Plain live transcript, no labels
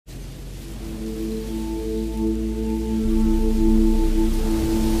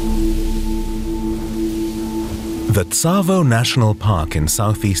The Tsavo National Park in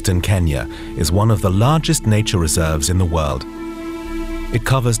southeastern Kenya is one of the largest nature reserves in the world. It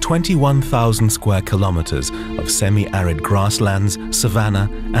covers 21,000 square kilometers of semi-arid grasslands, savanna,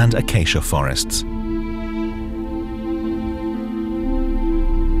 and acacia forests.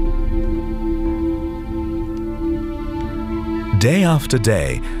 Day after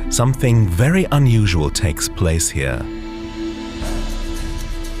day, something very unusual takes place here.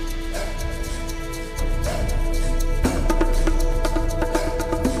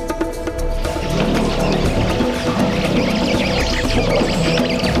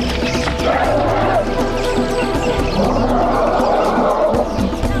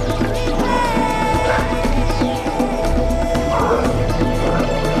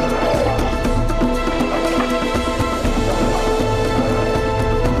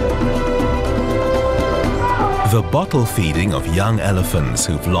 The bottle feeding of young elephants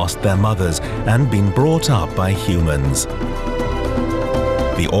who've lost their mothers and been brought up by humans.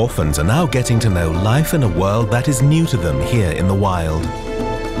 The orphans are now getting to know life in a world that is new to them here in the wild.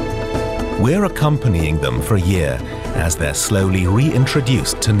 We're accompanying them for a year as they're slowly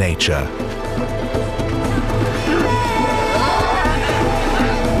reintroduced to nature.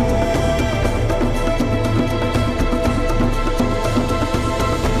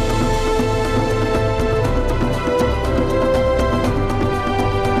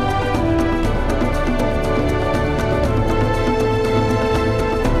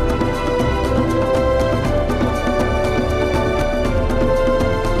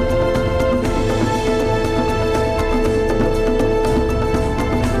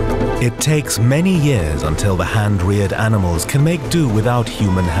 It takes many years until the hand-reared animals can make do without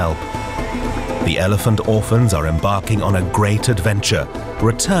human help. The elephant orphans are embarking on a great adventure,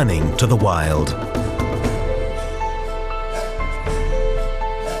 returning to the wild.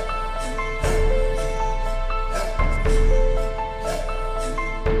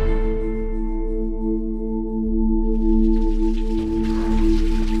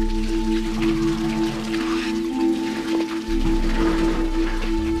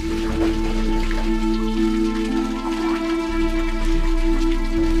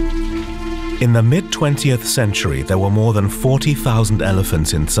 In the mid-20th century, there were more than 40,000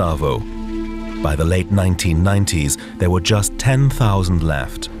 elephants in Tsavo. By the late 1990s, there were just 10,000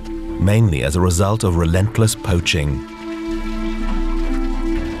 left, mainly as a result of relentless poaching.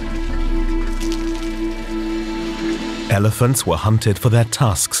 Elephants were hunted for their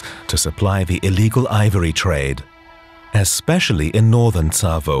tusks to supply the illegal ivory trade, especially in northern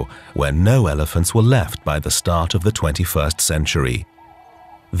Tsavo, where no elephants were left by the start of the 21st century.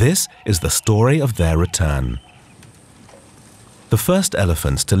 This is the story of their return. The first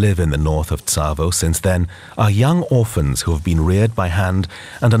elephants to live in the north of Tsavo since then are young orphans who have been reared by hand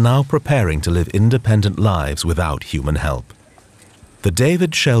and are now preparing to live independent lives without human help. The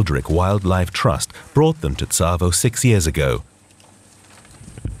David Sheldrick Wildlife Trust brought them to Tsavo 6 years ago.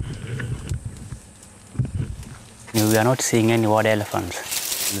 We are not seeing any wild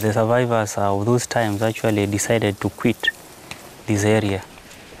elephants. The survivors of those times actually decided to quit this area.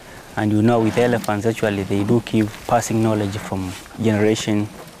 And you know, with elephants, actually, they do keep passing knowledge from generation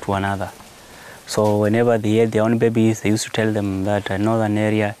to another. So whenever they had their own babies, they used to tell them that a northern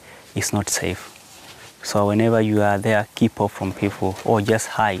area is not safe. So whenever you are there, keep off from people or just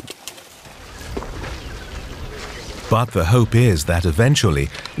hide. But the hope is that eventually,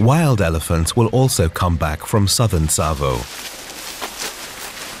 wild elephants will also come back from southern Tsavo.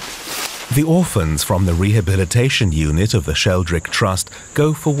 The orphans from the rehabilitation unit of the Sheldrick Trust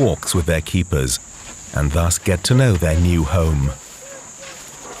go for walks with their keepers and thus get to know their new home.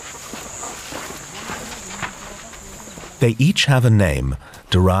 They each have a name,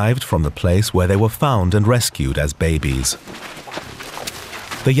 derived from the place where they were found and rescued as babies.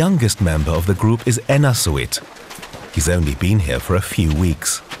 The youngest member of the group is Enasuit. He's only been here for a few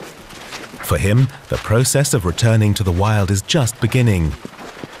weeks. For him, the process of returning to the wild is just beginning.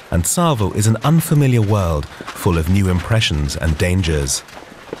 And Tsavo is an unfamiliar world full of new impressions and dangers.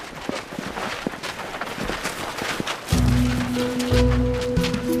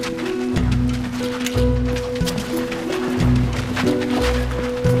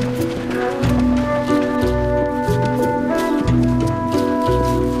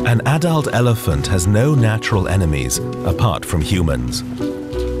 An adult elephant has no natural enemies apart from humans.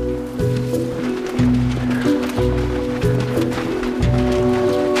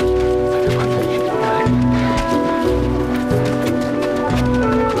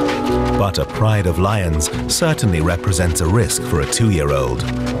 But a pride of lions certainly represents a risk for a 2-year-old.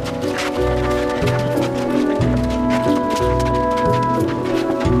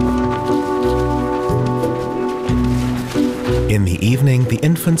 evening, the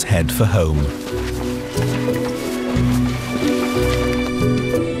infants head for home.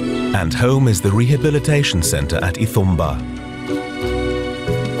 And home is the rehabilitation center at Ithumba.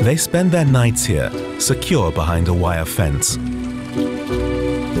 They spend their nights here, secure behind a wire fence.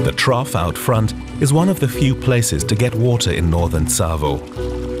 The trough out front is one of the few places to get water in northern Tsavo.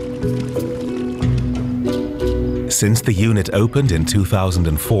 Since the unit opened in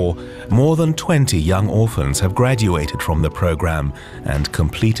 2004, more than 20 young orphans have graduated from the program and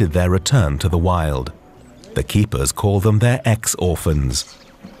completed their return to the wild. The keepers call them their ex-orphans.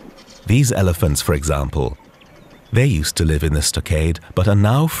 These elephants, for example, they used to live in the stockade but are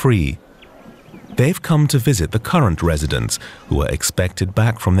now free. They've come to visit the current residents who are expected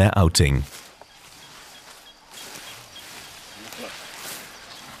back from their outing.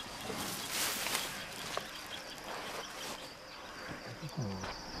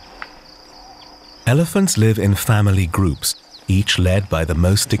 Elephants live in family groups, each led by the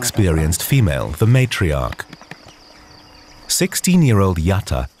most experienced female, the matriarch. 16-year-old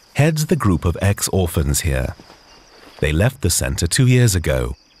Yatta heads the group of ex-orphans here. They left the center 2 years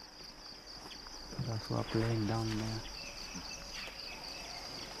ago.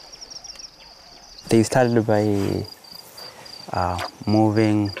 They started by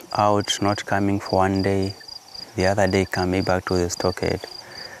moving out, not coming for one day, the other day coming back to the stockade,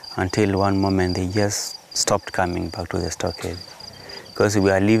 until one moment they just stopped coming back to the stockade. Because we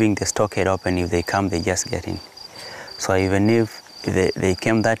are leaving the stockade open, if they come, they just get in. So even if they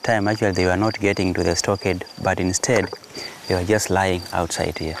came that time, actually they were not getting to the stockade, but instead they were just lying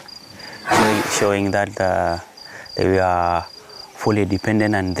outside here, showing that they were fully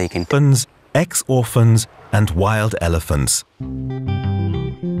dependent and they can... Ex-orphans and wild elephants.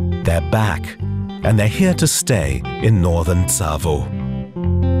 They're back, and they're here to stay in northern Tsavo.